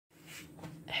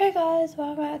Hey guys,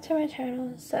 welcome back to my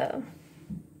channel. So,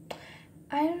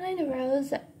 I am Lady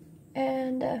Rose,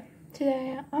 and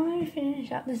today I'm going to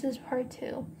finish out. This is part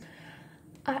 2.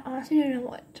 I honestly don't know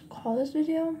what to call this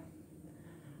video,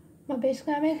 but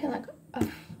basically I'm making like a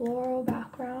floral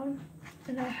background,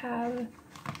 and I have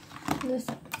this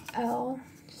L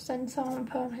stencil I'm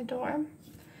put on my door.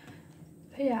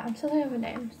 But yeah, I'm still thinking of a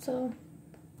name. So,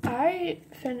 I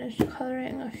finished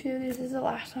coloring a few of these. This is the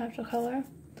last one I have to color.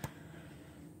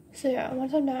 So yeah,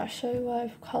 once I'm done, I'll show you what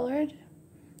I've colored.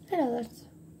 And let's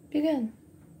begin.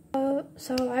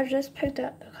 So I've just picked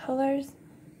up the colors.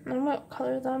 I'm gonna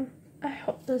color them. I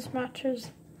hope this matches.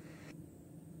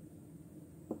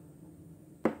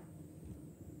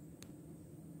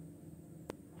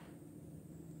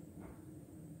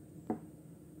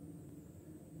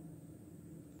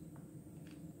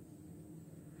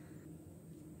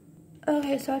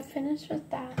 Okay, so I finished with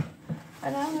that.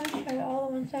 And now I'm gonna show you all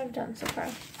the ones I've done so far.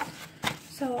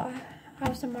 So I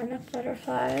have some more neck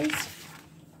butterflies.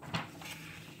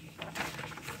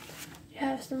 You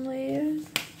have some leaves.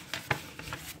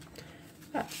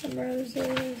 Got some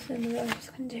roses, and the roses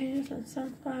contain some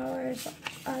sunflowers,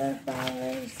 other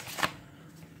flowers,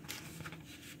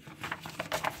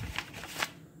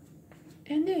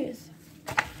 and these.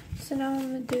 So now what I'm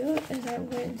going to do is I'm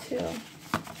going to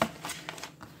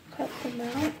cut them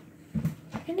out,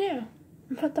 and yeah,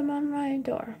 and put them on my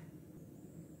door.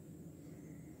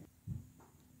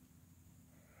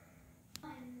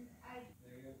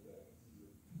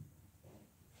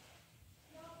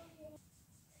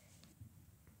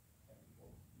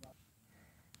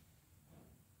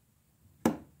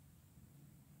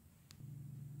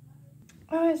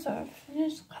 Alright, so I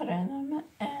finished cutting them,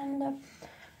 and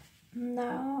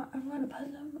now I'm going to put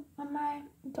them on my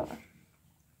door.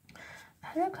 I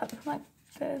had to cut them like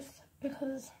this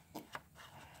because it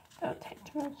would take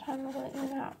too much time to let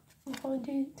in out fully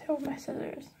detail with my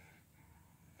scissors.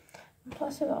 And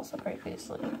plus, it would also break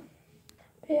easily.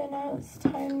 But yeah, now it's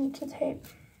time to tape.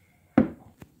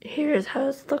 Here's how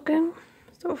it's looking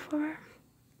so far.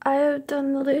 I have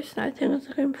done the leaves, and I think it's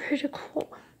looking pretty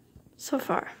cool so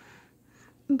far.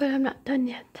 But I'm not done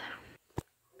yet.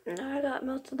 Now I got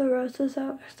most of the roses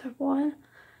out except one,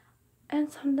 and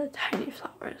some of the tiny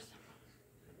flowers.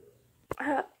 I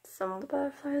got some of the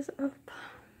butterflies up.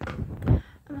 I'm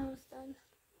almost done.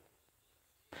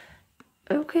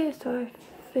 Okay, so I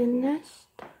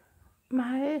finished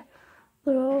my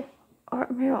little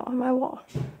art mural on my wall.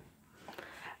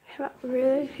 I came out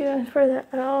really cute for the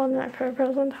L, and that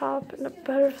purples on top, and the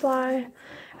butterfly.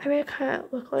 I made it kind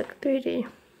of look like 3D.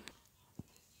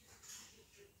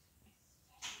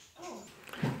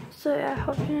 So yeah, I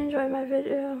hope you enjoyed my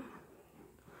video.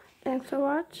 Thanks for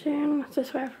watching.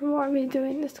 Subscribe for more of me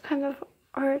doing this kind of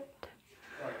art.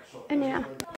 And yeah.